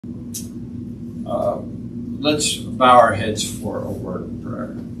Let's bow our heads for a word of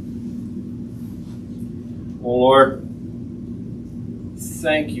prayer. Oh Lord,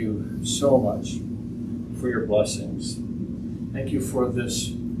 thank you so much for your blessings. Thank you for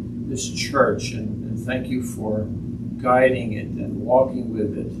this church, and thank you for guiding it and walking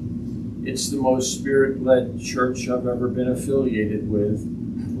with it. It's the most Spirit-led church I've ever been affiliated with.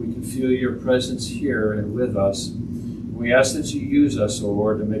 We can feel your presence here and with us. We ask that you use us, O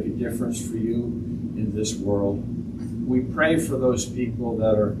Lord, to make a difference for you in this world. We pray for those people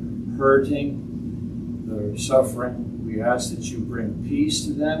that are hurting, that are suffering. We ask that you bring peace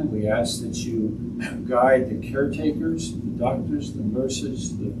to them. We ask that you guide the caretakers, the doctors, the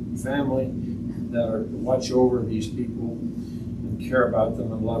nurses, the family that are watch over these people and care about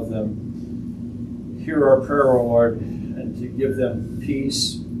them and love them. Hear our prayer, O Lord, and to give them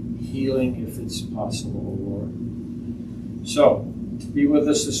peace, healing, if it's possible, O Lord. So, be with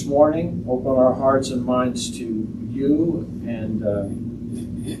us this morning. Open our hearts and minds to you, and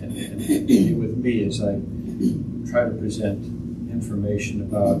be with me as I try to present information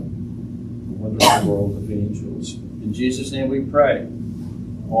about the wonderful world of angels. In Jesus' name we pray.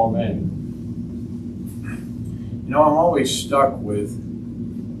 Amen. You know, I'm always stuck with,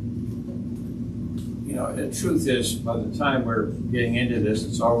 the truth is, by the time we're getting into this,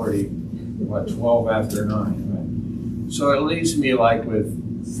 it's already, 12 after 9, right? So it leaves me like with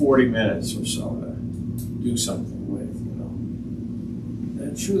 40 minutes or so to do something with,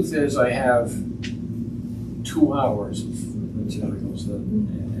 The truth is, I have 2 hours of materials,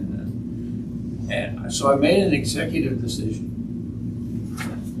 and so I made an executive decision.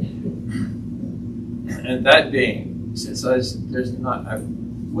 And that being, since there's not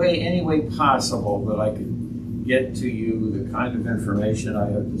any way possible that I could get to you the kind of information I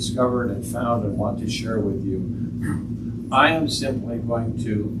have discovered and found and want to share with you, I am simply going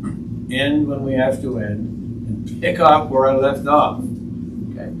to end when we have to end and pick up where I left off.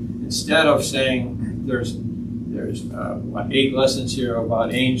 Okay. Instead of saying there's 8 lessons here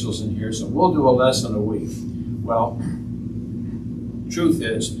about angels in here, so we'll do a lesson a week. Well, truth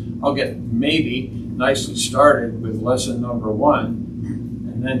is, I'll get maybe nicely started with lesson number 1.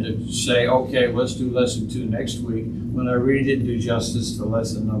 And then to say, okay, let's do lesson 2 next week, when I really didn't do justice to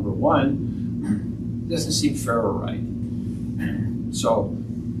lesson number 1, doesn't seem fair or right. So,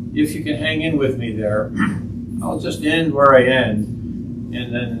 if you can hang in with me there, I'll just end where I end,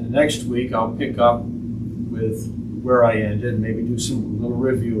 and then next week I'll pick up with where I ended, maybe do some little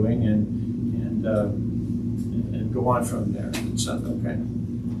reviewing and go on from there. Does that sound okay?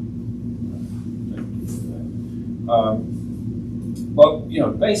 Thank you for that. But,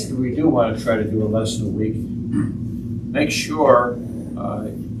 basically we do want to try to do a lesson a week. Make sure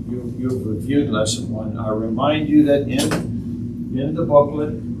you've reviewed lesson 1. I'll remind you that in the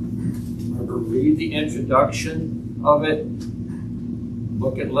booklet, remember, read the introduction of it,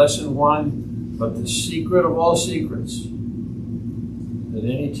 look at lesson 1, but the secret of all secrets that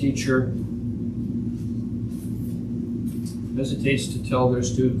any teacher hesitates to tell their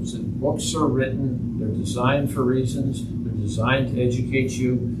students, that books are written, they're designed for reasons, they're designed to educate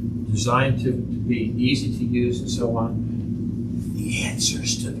you, designed to be easy to use and so on. The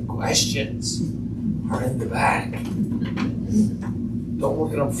answers to the questions are in the back. Don't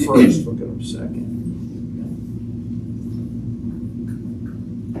look at them first, look at them second.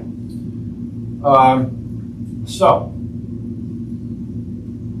 So,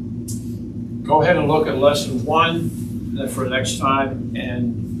 go ahead and look at lesson 1 for next time,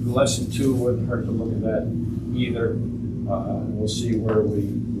 and lesson 2 wouldn't hurt to look at that either. We'll see where we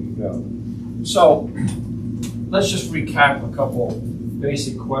go. So, let's just recap a couple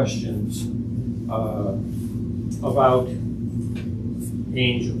basic questions about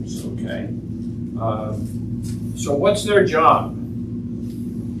angels, okay? So what's their job?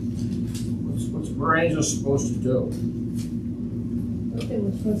 What are angels supposed to do? They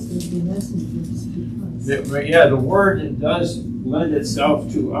were supposed to be messengers because... Yeah, the word, it does lend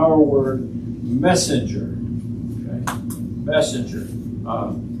itself to our word messenger. Okay, messenger.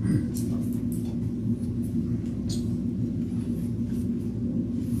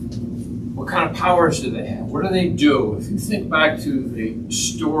 What kind of powers do they have? What do they do? If you think back to the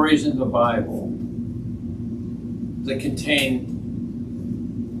stories in the Bible that contain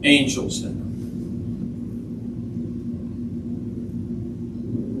angels in them,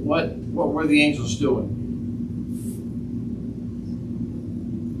 what were the angels doing?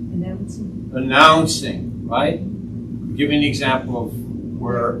 Announcing, right? Give me an example of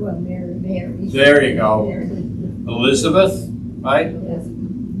where. Well, Mary. There you go. Mary. Elizabeth, right? Yes.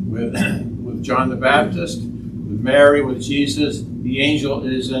 With John the Baptist, with Mary, with Jesus. The angel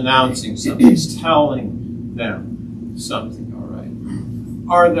is announcing something. He's telling them something, all right?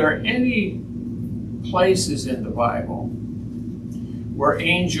 Are there any places in the Bible where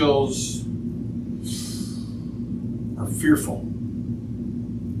angels are fearful?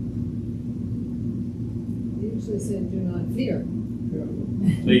 They usually say, do not fear.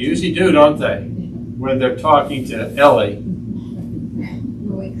 They usually do, don't they? When they're talking to Ellie.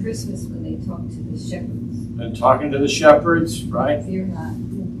 No, at Christmas when they talk to the shepherds. And talking to the shepherds, right? Fear not.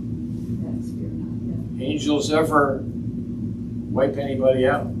 That's fear not. Yeah. Angels ever wipe anybody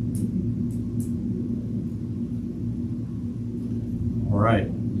out? All right,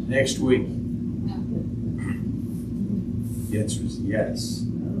 next week. The answer is yes.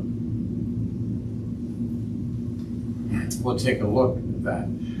 We'll take a look at that.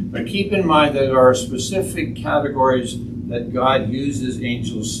 But keep in mind that there are specific categories that God uses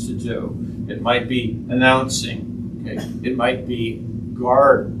angels to do. It might be announcing. Okay? It might be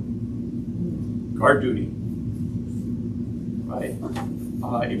guard duty. Right?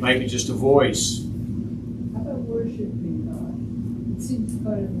 It might be just a voice. How about worshiping God? It seems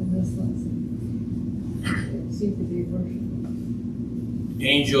part of in this lesson. It seems to be worshiping.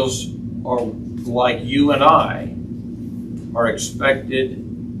 Angels are like you and I are expected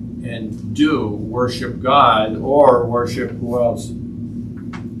and do worship God or worship who else?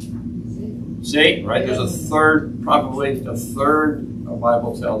 Satan, right? There's a third, probably a third, the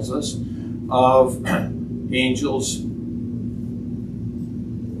Bible tells us, of angels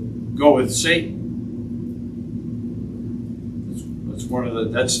go with Satan. That's one of the,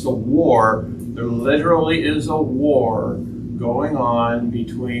 that's the war. There literally is a war going on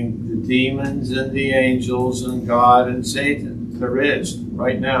between the demons and the angels and God and Satan. There is,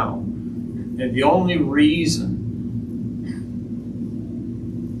 right now. And the only reason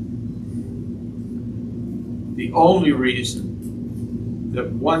that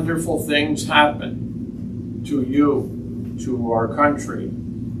wonderful things happen to you, to our country,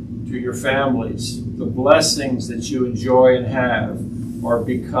 to your families, the blessings that you enjoy and have are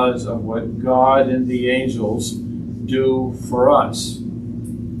because of what God and the angels do for us.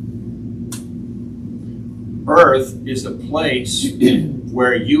 Earth is a place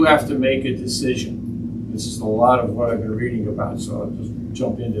where you have to make a decision. This is a lot of what I've been reading about, so I'll just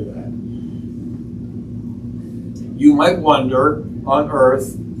jump into that. You might wonder, on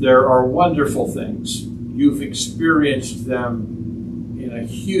Earth, there are wonderful things. You've experienced them in a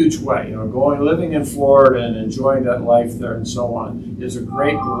huge way. You know, living in Florida and enjoying that life there and so on is a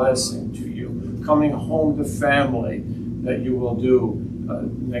great blessing to you. Coming home to family that you will do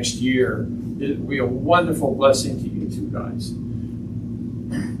next year, it will be a wonderful blessing to you two guys.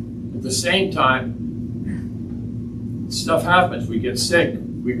 At the same time, stuff happens. We get sick.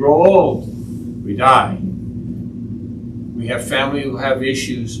 We grow old. We die. We have family who have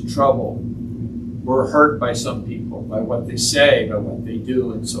issues and trouble. We're hurt by some people, by what they say, by what they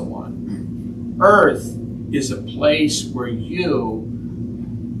do, and so on. Earth is a place where you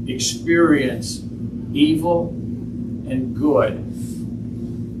experience evil and good.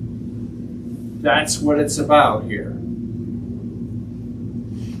 That's what it's about here.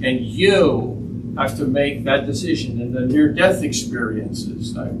 And you have to make that decision. And the near-death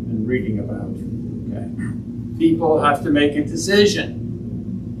experiences I've been reading about. Okay. People have to make a decision.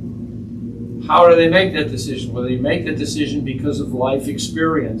 How do they make that decision? Well, they make the decision because of life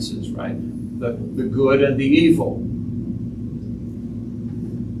experiences, right? The good and the evil.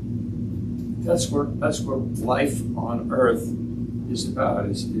 That's what life on earth is about,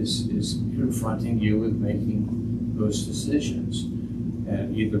 is confronting you with making those decisions.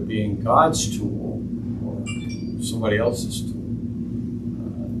 And either being God's tool or somebody else's tool,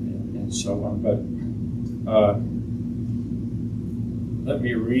 and so on. But let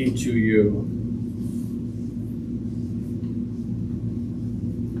me read to you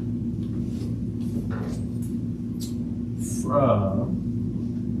from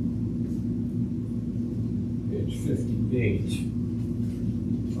page 58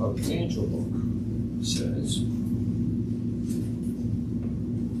 of the Angel Book. It says,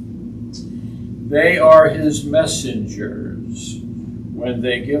 "They are his messengers when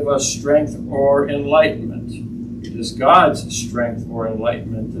they give us strength or enlightenment. It is God's strength or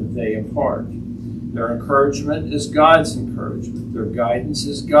enlightenment that they impart. Their encouragement is God's encouragement. Their guidance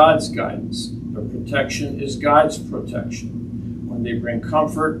is God's guidance. Their protection is God's protection. When they bring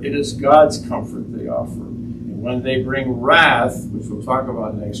comfort, it is God's comfort they offer. And when they bring wrath, which we'll talk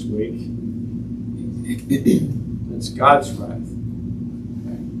about next week, it's God's wrath.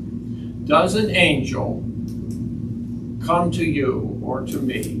 Okay. Does an angel come to you or to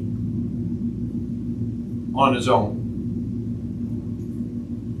me on his own?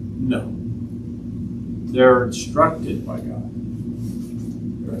 No. They're instructed by God.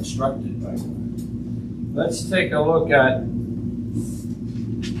 They're instructed by God. Let's take a look at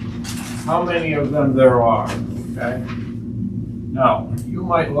how many of them there are, okay? Now, you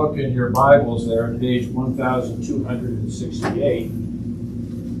might look in your Bibles there at page 1268.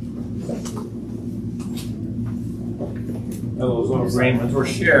 Those little green ones, or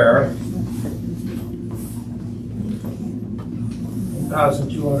share.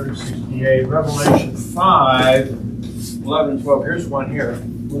 1268, Revelation 5, 11, 12. Here's one here.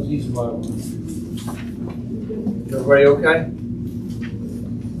 What's these ones? Everybody okay?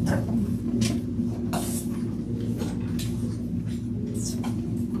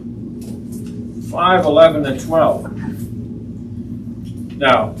 Five, 11, and 12.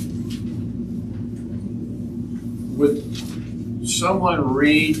 Now, would someone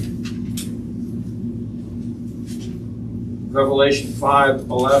read Revelation 5,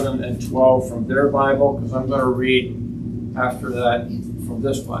 11, and 12 from their Bible? Because I'm going to read after that from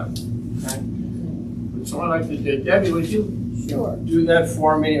this Bible. Okay? Would someone like to do? Debbie, would you do that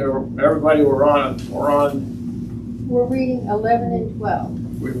for me? Or everybody, we're reading 11 and 12.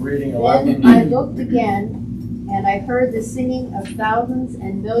 We're reading 11. Then I looked again, and I heard the singing of thousands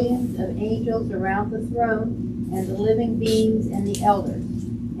and millions of angels around the throne, and the living beings and the elders.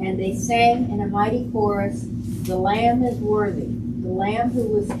 And they sang in a mighty chorus, "The Lamb is worthy. The Lamb who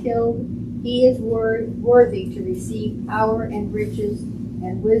was killed, he is worthy to receive power and riches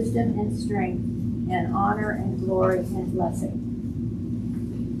and wisdom and strength and honor and glory and blessing."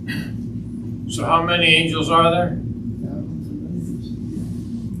 So how many angels are there?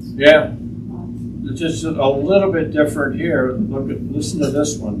 Yeah. It's just a little bit different here. Listen to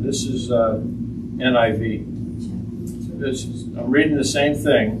this one. This is NIV. I'm reading the same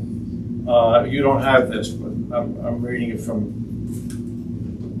thing. You don't have this, but I'm reading it from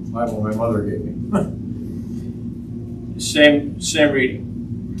the Bible my mother gave me. Same reading.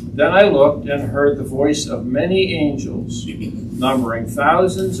 Then I looked and heard the voice of many angels, numbering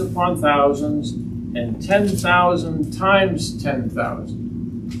thousands upon thousands and 10,000 times 10,000.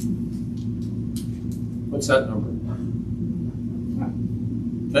 What's that number?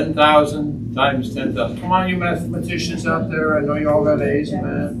 10,000 times 10,000. Come on, you mathematicians out there. I know you all got A's in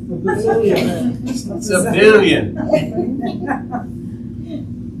math. It's a billion.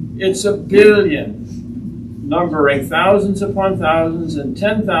 It's a billion. Numbering thousands upon thousands and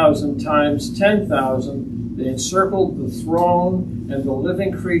 10,000 times 10,000. They encircled the throne and the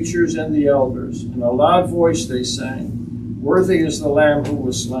living creatures and the elders. In a loud voice they sang, "Worthy is the Lamb who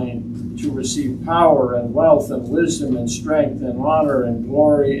was slain, to receive power and wealth and wisdom and strength and honor and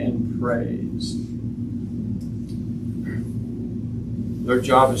glory and praise." Their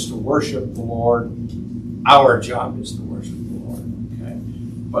job is to worship the Lord. Our job is to worship the Lord. Okay?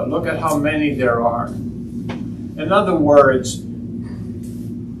 But look at how many there are. In other words, you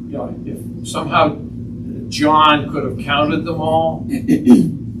know, if somehow John could have counted them all, would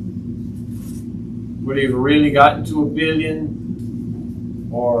he have really gotten to a billion?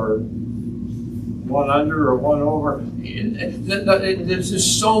 Or one under or one over? There's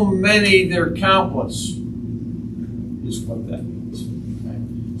just so many, they're countless, is what that means. Okay?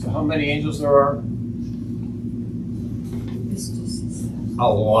 So how many angels there are? A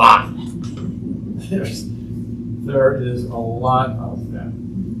lot. There is a lot of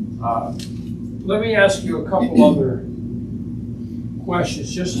them. Let me ask you a couple other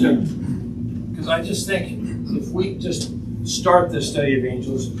questions, just to, because I just think if we just start the study of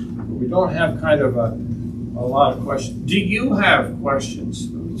angels, we don't have kind of a lot of questions. Do you have questions?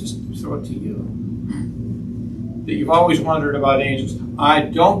 Let me just throw it to you. That you've always wondered about angels. I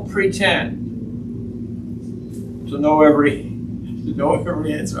don't pretend to know every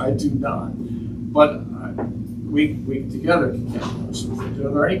answer. I do not. But we together can know some things. Are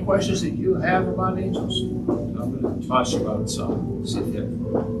there any questions that you have about angels? I'm going to toss you about some. See if you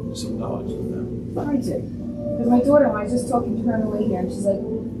have some knowledge of them. I do. Because my daughter, when I was just talking to her on the way here, and she's like,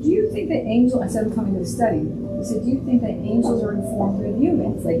 "Do you think that angels," I said, "I'm coming to the study." I said, "Do you think that angels are informed with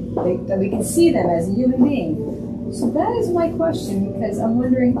humans? Like, that we can see them as a human being?" So that is my question, because I'm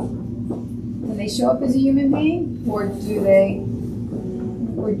wondering, can they show up as a human being? Or do they,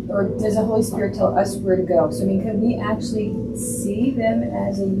 or does the Holy Spirit tell us where to go? So, I mean, can we actually see them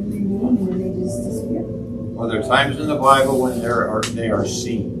as a human being and then they just disappear? Well, there are times in the Bible when they are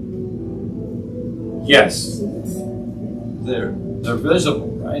seen. Yes. They're visible,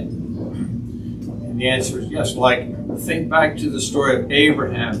 right? And the answer is yes. Like, think back to the story of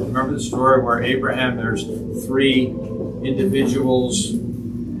Abraham. Remember the story where Abraham, there's 3 individuals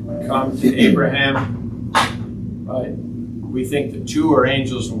come to Abraham, right? we think that two are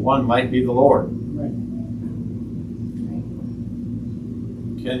angels and one might be the Lord. Right.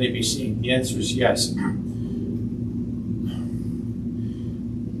 Can they be seen? The answer is yes.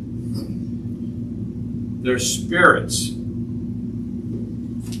 They're spirits.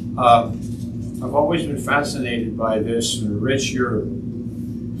 I've always been fascinated by this, and Rich, you're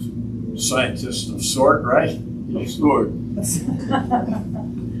a scientist of sort, right? Of sort.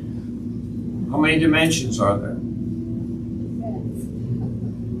 How many dimensions are there?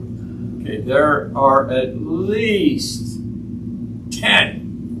 Okay, there are at least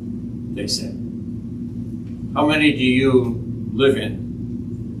 10, they say. How many do you live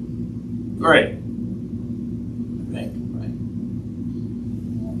in? Great. I think, right?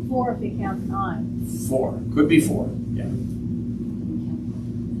 4 if you count 9. 4. Could be 4, yeah.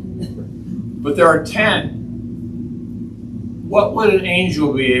 But there are 10. What would an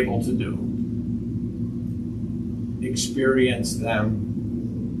angel be able to do? Experience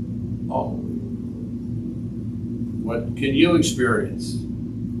them all. What can you experience?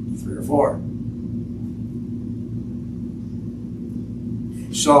 3 or 4.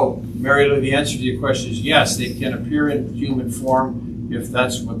 So, Mary Lou, the answer to your question is yes, they can appear in human form if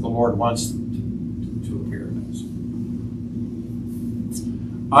that's what the Lord wants them to appear as.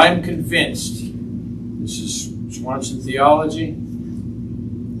 I'm convinced, this is Swanson theology,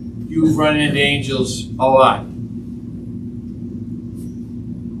 you've run into angels a lot.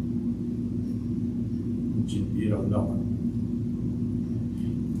 You don't know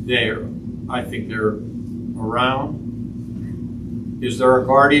them. I think they're around. Is there a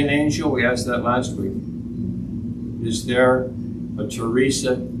guardian angel? We asked that last week. Is there a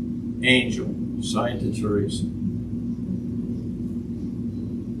Teresa angel, signed to Teresa?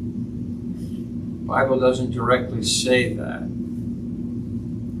 The Bible doesn't directly say that.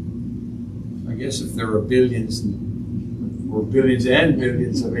 I guess if there are billions and billions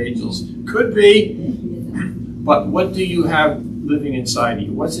of angels, could be. But what do you have living inside of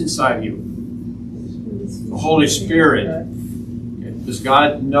you? What's inside of you? The Holy Spirit. Does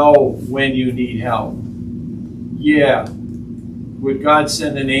God know when you need help? Yeah. Would God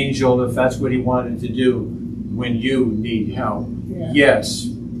send an angel if that's what he wanted to do when you need help? Yeah. Yes.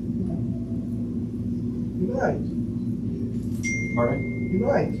 He might. Pardon? He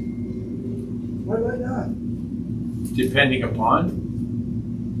might. Why might not? Depending upon?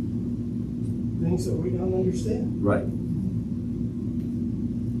 Things that we don't understand. Right.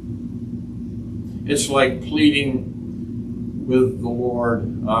 It's like pleading with the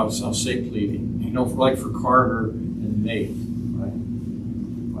Lord. I'll say pleading. You know, like for Carter and Nate. Right?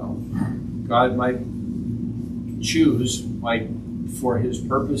 Well, God might choose, for his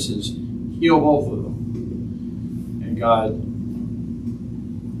purposes, heal both of them. And God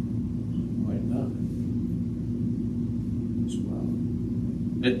might not as well.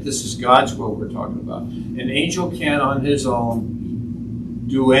 This is God's will we're talking about. An angel can't on his own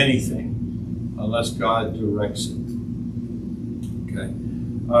do anything unless God directs it. Okay.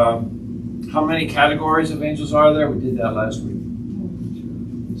 How many categories of angels are there? We did that last week.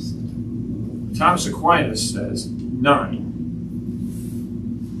 Thomas Aquinas says 9.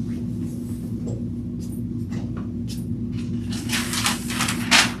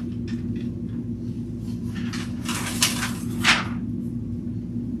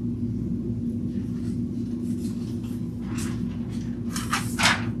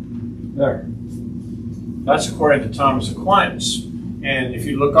 There. That's according to Thomas Aquinas. And if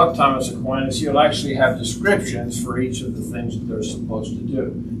you look up Thomas Aquinas, you'll actually have descriptions for each of the things that they're supposed to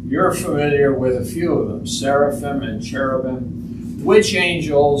do. You're familiar with a few of them, seraphim and cherubim. Which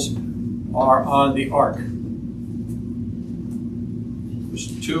angels are on the ark?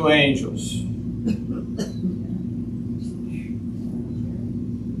 There's 2 angels.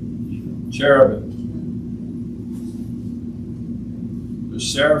 Cherubim. There's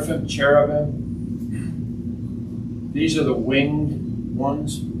seraphim, cherubim. These are the winged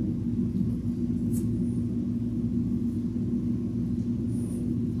ones.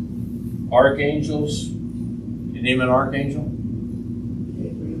 Archangels. Can you name an archangel?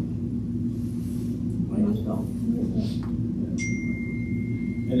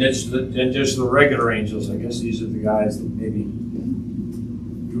 And there's the regular angels. I guess these are the guys that maybe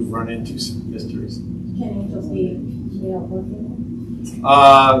you've run into some mysteries. Can angels be male or female?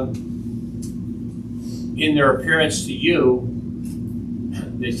 In their appearance to you,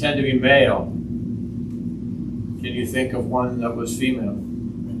 they tend to be male. Can you think of one that was female?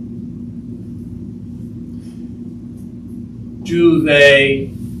 Do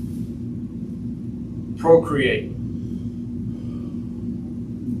they procreate?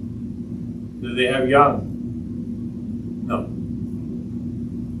 Do they have young? No.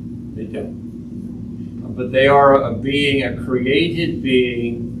 They don't. But they are a being, a created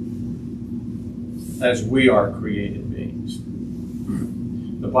being, as we are created beings.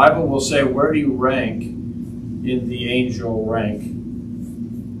 The Bible will say, where do you rank in the angel rank?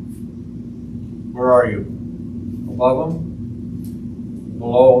 Where are you? Above them?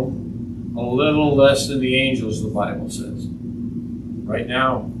 Below them? A little less than the angels, the Bible says. Right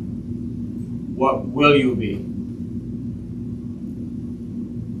now, what will you be?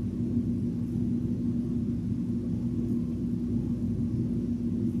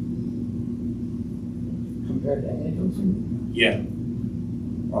 Compared to angels? Yeah.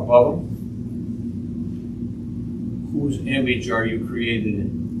 Above them? Whose image are you created in?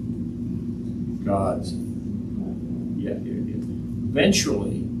 God's. Yeah.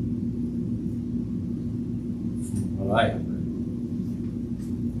 Eventually, from what I have heard,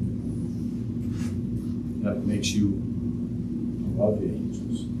 that makes you above the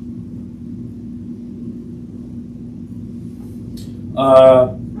angels.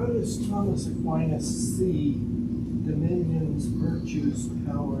 How does Thomas Aquinas see dominions, virtues,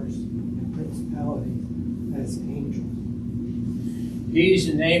 powers, and principalities as angels?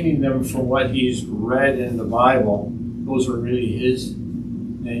 He's naming them for what he's read in the Bible. Those are really his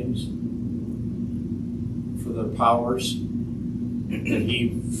names for the powers that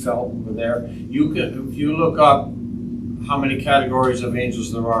he felt were there. You can, if you look up how many categories of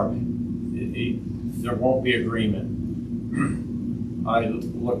angels there are, there won't be agreement. I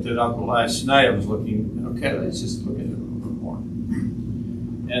looked it up last night. I was looking. Okay, let's just look at it a little bit more.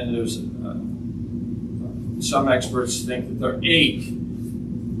 And there's some experts think that there are 8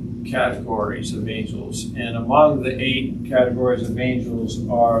 categories of angels, and among the 8 categories of angels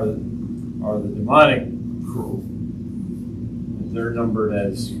are the demonic crew. They're numbered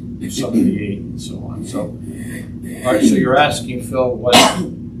as some of the 8 and so on. So, all right. So you're asking Phil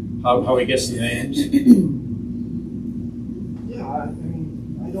how he gets the names? Yeah, I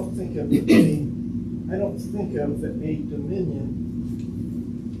mean, I don't think of the 8 dominion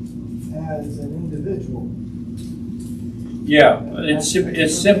as an individual. Yeah, it's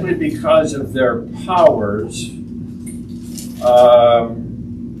simply because of their powers.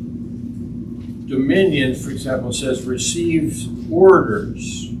 Dominion, for example, says receives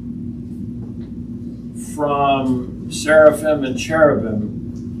orders from seraphim and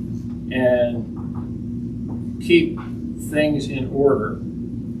cherubim and keep things in order.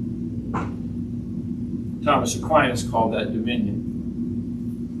 Thomas Aquinas called that dominion.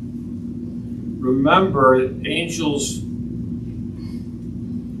 Remember, angels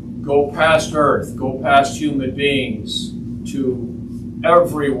go past earth, go past human beings to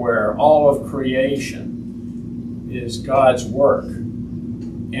everywhere. All of creation is God's work.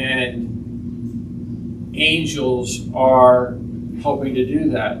 And angels are helping to do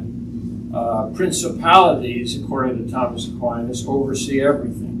that. Principalities, according to Thomas Aquinas, oversee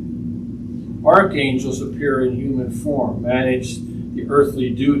everything. Archangels appear in human form, manage the earthly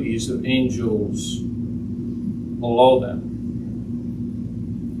duties of angels below them.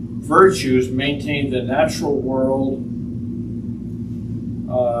 Virtues maintain the natural world.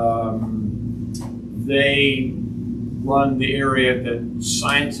 They run the area that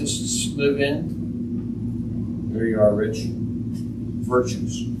scientists live in. There you are, Rich.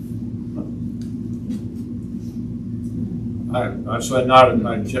 Virtues. So I jotted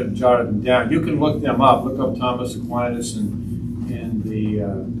them down. You can look them up. Look up Thomas Aquinas and the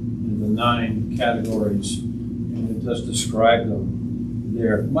 9 categories, and it does describe them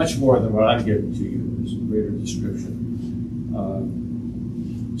there much more than what I'm giving to you. There's a greater description.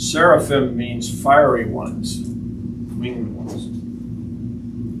 Seraphim means fiery ones, winged ones.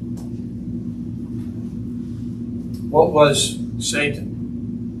 What was Satan?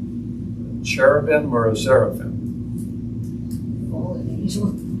 A cherubim or a seraphim? Fallen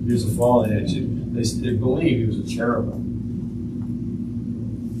angel. He was a fallen angel. They believe he was a cherubim.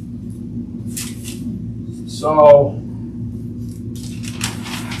 So,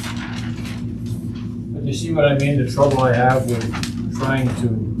 but you see what I mean? The trouble I have with trying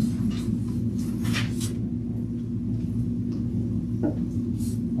to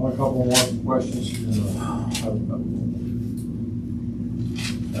a couple more questions.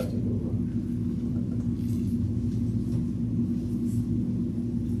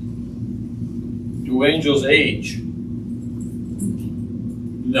 Do angels age?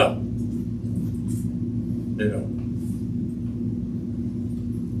 No. They don't.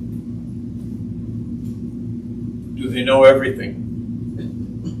 Do they know everything?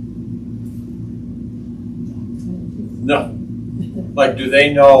 No. Like, do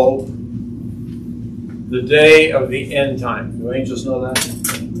they know the day of the end time. Do angels know that?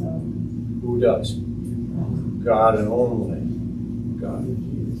 Who does? God and only God.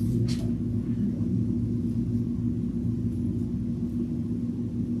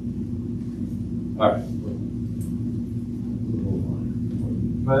 All right.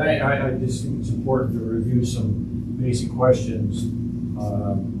 But I just think it's important to review some basic questions.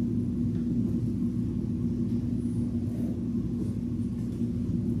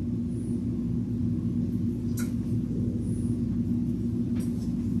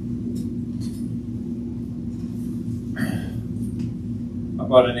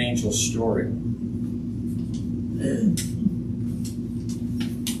 About an angel's story.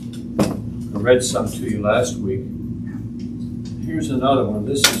 I read some to you last week. Here's another one.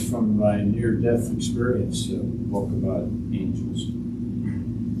 This is from my near-death experience book about angels.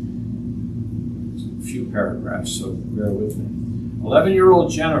 It's a few paragraphs, so bear with me.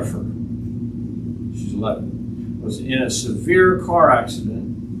 11-year-old Jennifer, she's 11, was in a severe car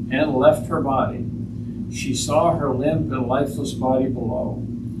accident and left her body. She saw her limp and lifeless body below.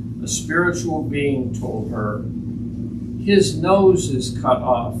 A spiritual being told her, "His nose is cut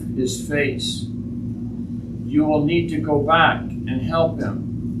off, his face. You will need to go back and help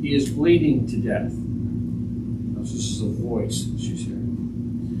him. He is bleeding to death." This is a voice she's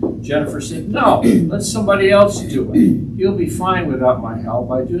hearing. Jennifer said, "No, let somebody else do it. He'll be fine without my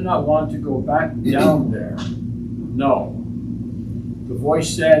help. I do not want to go back down there." No. The voice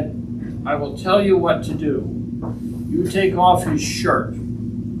said, "I will tell you what to do. You take off his shirt.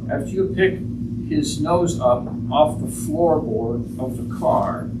 After you pick his nose up off the floorboard of the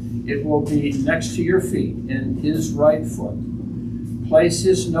car, it will be next to your feet in his right foot. Place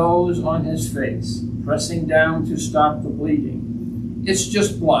his nose on his face, pressing down to stop the bleeding. It's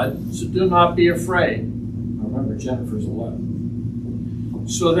just blood, so do not be afraid." Remember, Jennifer's 11.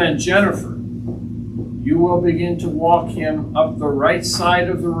 "So then, Jennifer, you will begin to walk him up the right side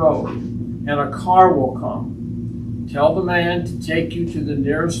of the road, and a car will come. Tell the man to take you to the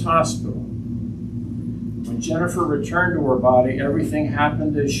nearest hospital." When Jennifer returned to her body, everything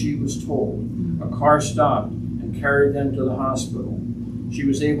happened as she was told. A car stopped and carried them to the hospital. She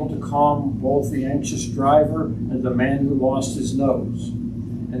was able to calm both the anxious driver and the man who lost his nose.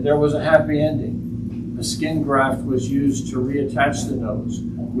 And there was a happy ending. A skin graft was used to reattach the nose,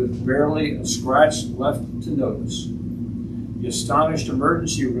 with barely a scratch left to notice. The astonished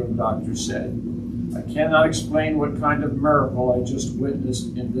emergency room doctor said, "I cannot explain what kind of miracle I just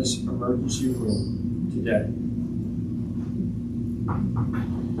witnessed in this emergency room today."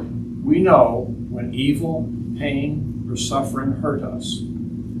 We know when evil, pain, or suffering hurt us,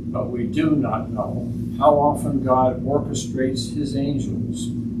 but we do not know how often God orchestrates his angels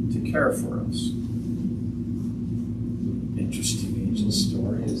to care for us. Interesting angel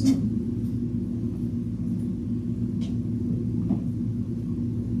story, isn't it?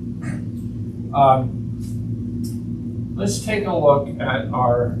 Let's take a look at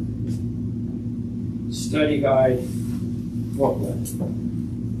our study guide booklet.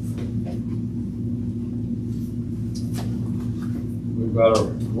 We've got a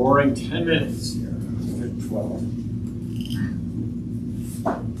roaring 10 minutes here, 12.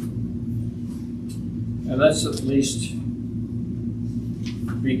 And let's at least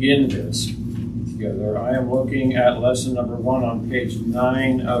begin this together. I am looking at lesson number 1 on page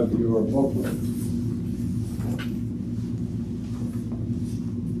 9 of your booklet.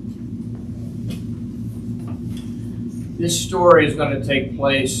 This story is going to take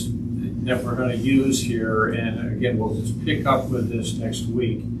place that we're going to use here, and again, we'll just pick up with this next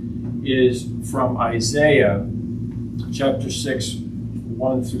week, is from Isaiah chapter 6,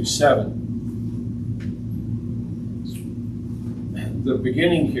 1 through 7. The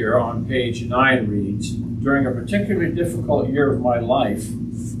beginning here on page 9 reads, "During a particularly difficult year of my life,"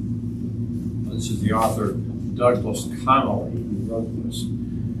 this is the author Douglas Connolly who wrote this,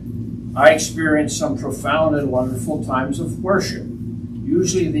 "I experienced some profound and wonderful times of worship.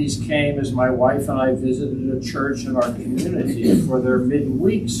 Usually these came as my wife and I visited a church in our community for their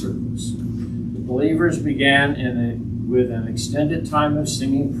midweek service. The believers began with an extended time of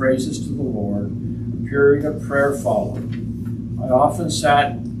singing praises to the Lord. A period of prayer followed. I often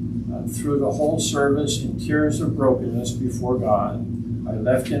sat through the whole service in tears of brokenness before God. I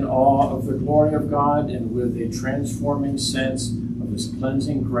left in awe of the glory of God and with a transforming sense of his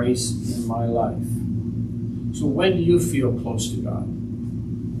cleansing grace in my life." So when do you feel close to God?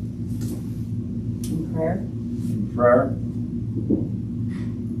 In prayer. In prayer?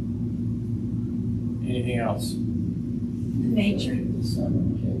 Anything else? Nature. In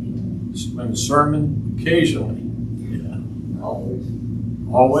the sermon, occasionally. Always.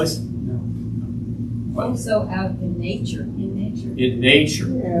 Always? No. Also out in nature. In nature.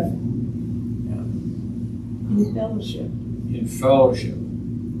 Yeah. In fellowship. In fellowship.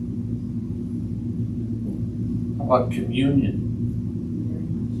 How about communion?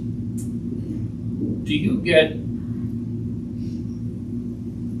 Do you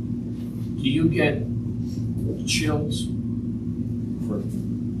get chills for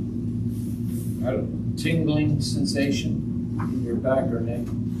tingling sensation in your back or neck?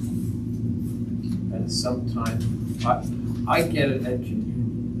 And sometimes I get it at communion.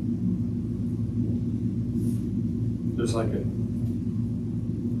 There's like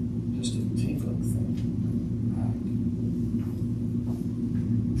just a tingling thing.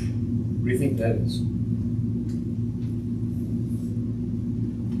 What do you think that is?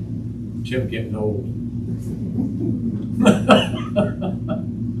 Jim getting old.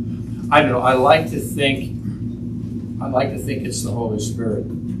 I don't know. I like to think it's the Holy Spirit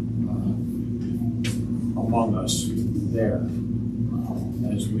among us there,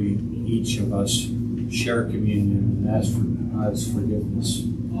 as we each of us share communion and ask for God's forgiveness,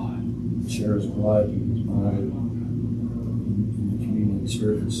 share His blood and His body in the communion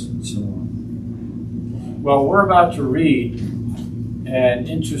service, and so on. Well, we're about to read an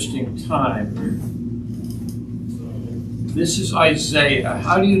interesting time. This is Isaiah.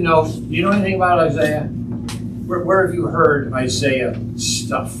 How do you know? Do you know anything about Isaiah? Where have you heard Isaiah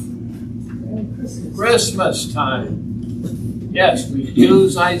stuff? Christmas time. Yes, we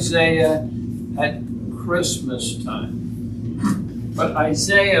use Isaiah at Christmas time. But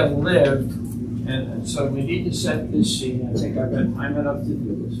Isaiah lived, and so we need to set this scene. I think I've got time enough to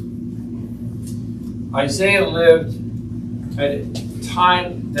do this. Isaiah lived at a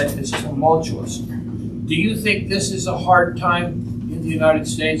time that is tumultuous. Do you think this is a hard time in the United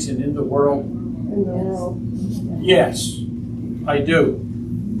States and in the world? Yes, I do.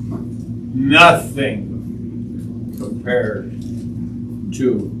 Nothing compared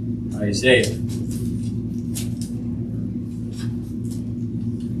to Isaiah.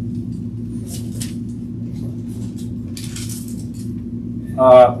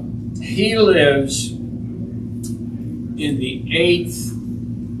 He lives in the 8th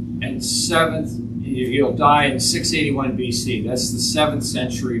and 7th. He'll die in 681 BC. That's the 7th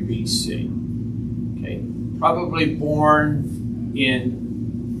century BC. Okay, probably born in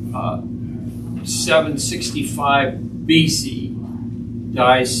 765 BC,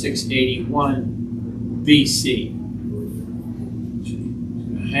 dies 681 BC.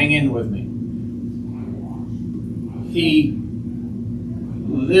 Hang in with me. He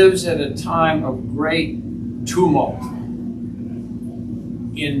lives at a time of great tumult.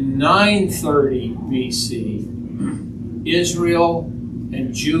 In 930 BC, Israel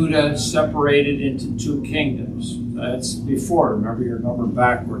and Judah separated into 2 kingdoms. That's before, remember your number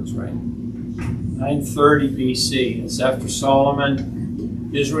backwards, right? 930 BC, it's after Solomon.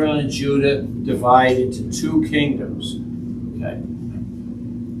 Israel and Judah divide into 2 kingdoms. Okay.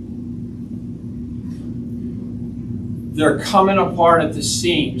 They're coming apart at the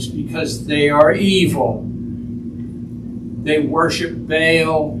seams because they are evil. They worship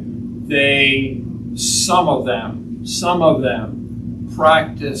Baal. Some of them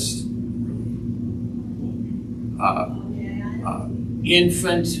practiced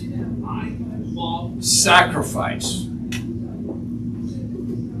infant sacrifice.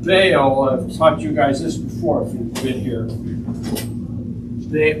 Baal, I've taught you guys this before if you've been here.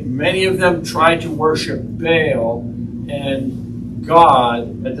 Many of them tried to worship Baal and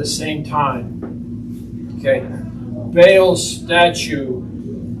God at the same time. Okay. Baal's statue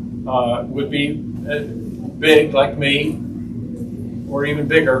would be big like me, or even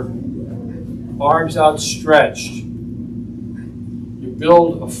bigger, arms outstretched. You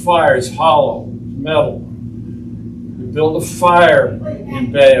build a fire, it's hollow, metal. You build a fire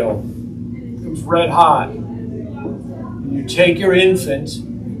in Baal, it's red hot. You take your infant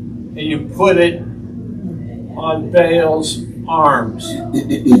and you put it on Baal's arms.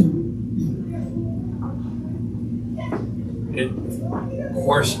 It, of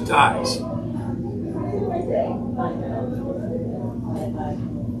course, dies.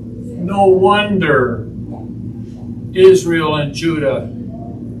 No wonder Israel and Judah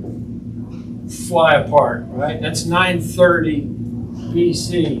fly apart, right? That's 930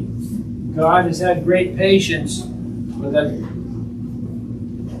 BC. God has had great patience with that.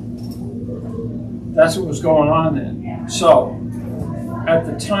 That's what was going on then. So, at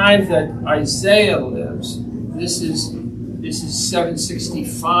the time that Isaiah lives, this is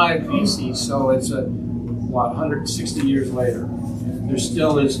 765 BC, so it's 160 years later. There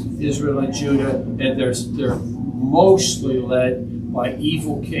still is Israel and Judah, and they're mostly led by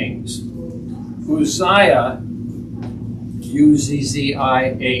evil kings Uzziah, Uzziah,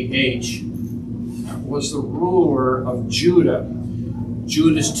 was the ruler of Judah.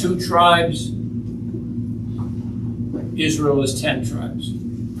 Judah's 2 tribes, Israel is 10 tribes.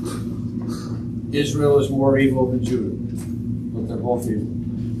 Israel is more evil than Judah, but they're both evil.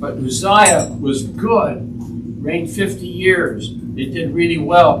 But Uzziah was good, reigned 50 years. It did really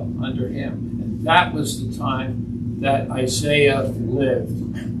well under him. And that was the time that Isaiah lived.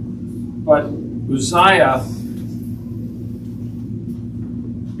 But Uzziah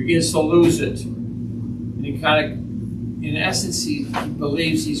begins to lose it. And he kind of, in essence, he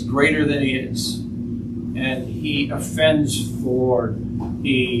believes he's greater than he is. And he offends the Lord.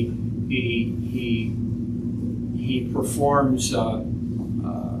 He performs a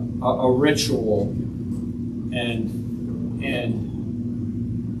ritual, and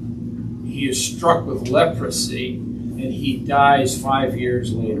he is struck with leprosy, and he dies 5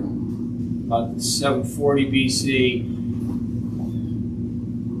 years later. About 740 BC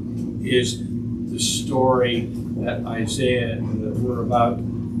is the story that Isaiah, that we're about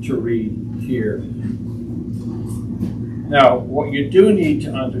to read here. Now, what you do need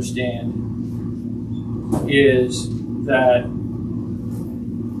to understand is that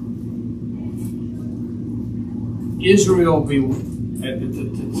Israel, at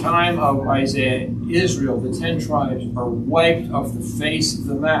the time of Isaiah, Israel, the 10 tribes, are wiped off the face of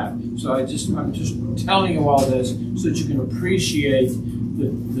the map. So I'm just telling you all this so that you can appreciate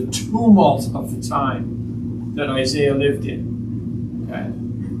the tumult of the time that Isaiah lived in. Okay?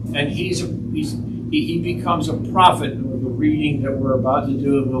 And he becomes a prophet. The reading that we're about to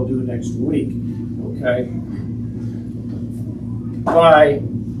do and we'll do next week. Okay? By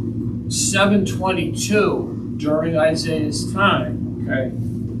 722, during Isaiah's time, okay,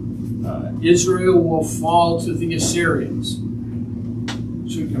 Israel will fall to the Assyrians.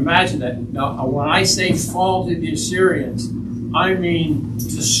 So you can imagine that. Now, when I say fall to the Assyrians, I mean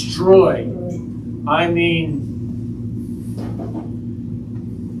destroy. I mean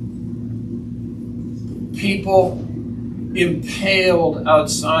people impaled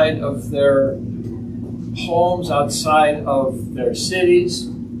outside of their homes, outside of their cities.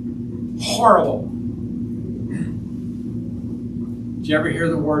 Horrible. Did you ever hear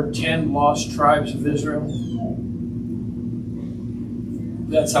the word 10 lost tribes of Israel?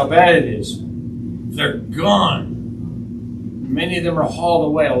 That's how bad it is. They're gone. Many of them are hauled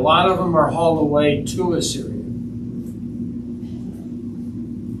away. A lot of them are hauled away to Assyria.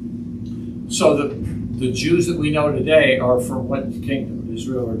 So the Jews that we know today are from what kingdom?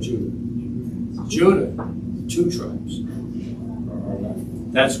 Israel or Judah? Judah. 2 tribes.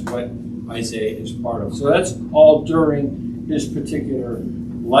 That's what Isaiah is part of. So that's all during his particular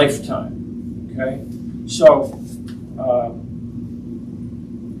lifetime. Okay? So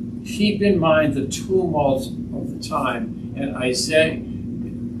keep in mind the tumult of the time. And Isaiah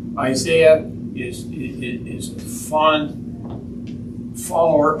is a fond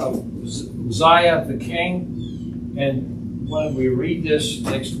follower of Uzziah the king. And when we read this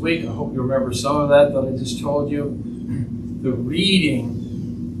next week, I hope you remember some of that I just told you. The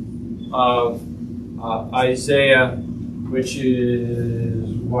reading of Isaiah, which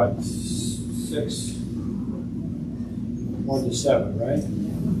is what, 6, 1 to 7, right?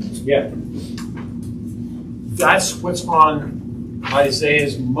 Yeah. That's what's on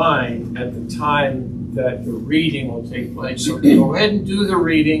Isaiah's mind at the time that the reading will take place. So go ahead and do the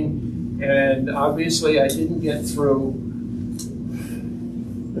reading. And obviously I didn't get through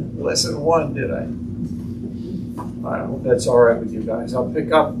lesson 1, did I? I hope that's all right with you guys. I'll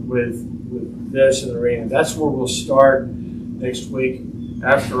pick up with this and the reading. That's where we'll start next week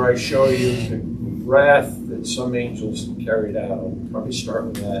after I show you the wrath that some angels carried out. I'll probably start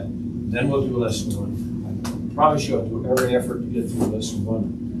with that. Then we'll do lesson 1. I promise you I'll do every effort to get through lesson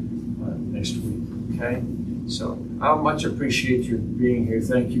 1 next week. Okay? So I much appreciate your being here.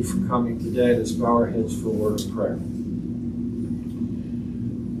 Thank you for coming today. Let's bow our heads for a word of prayer.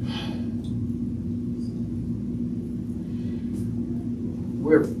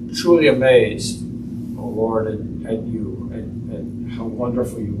 We're truly amazed, oh Lord, at you, at how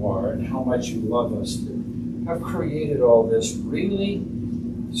wonderful you are, and how much you love us, that have created all this really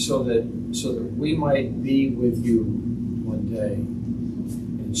so that we might be with you one day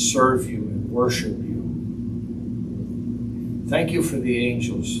and serve you and worship you. Thank you for the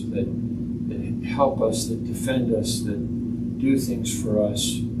angels that help us, that defend us, that do things for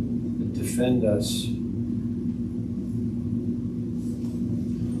us, that defend us.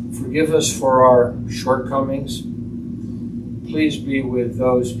 Forgive us for our shortcomings. Please be with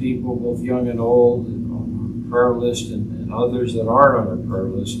those people, both young and old, and on our prayer list, and others that aren't on our prayer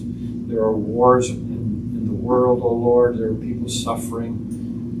list, There are wars in the world, O Lord. There are people suffering.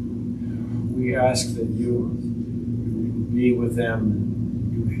 We ask that you be with them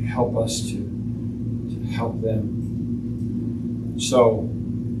and you help us to help them. So,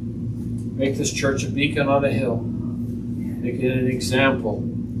 make this church a beacon on a hill. Make it an example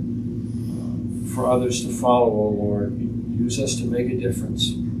for others to follow, O Lord. Use us to make a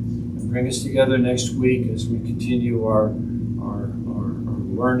difference. And bring us together next week as we continue our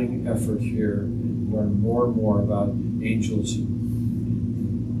learning effort here and learn more and more about angels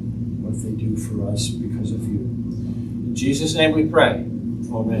and what they do for us because of you. In Jesus' name we pray.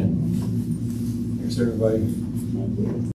 Amen. Thanks, everybody.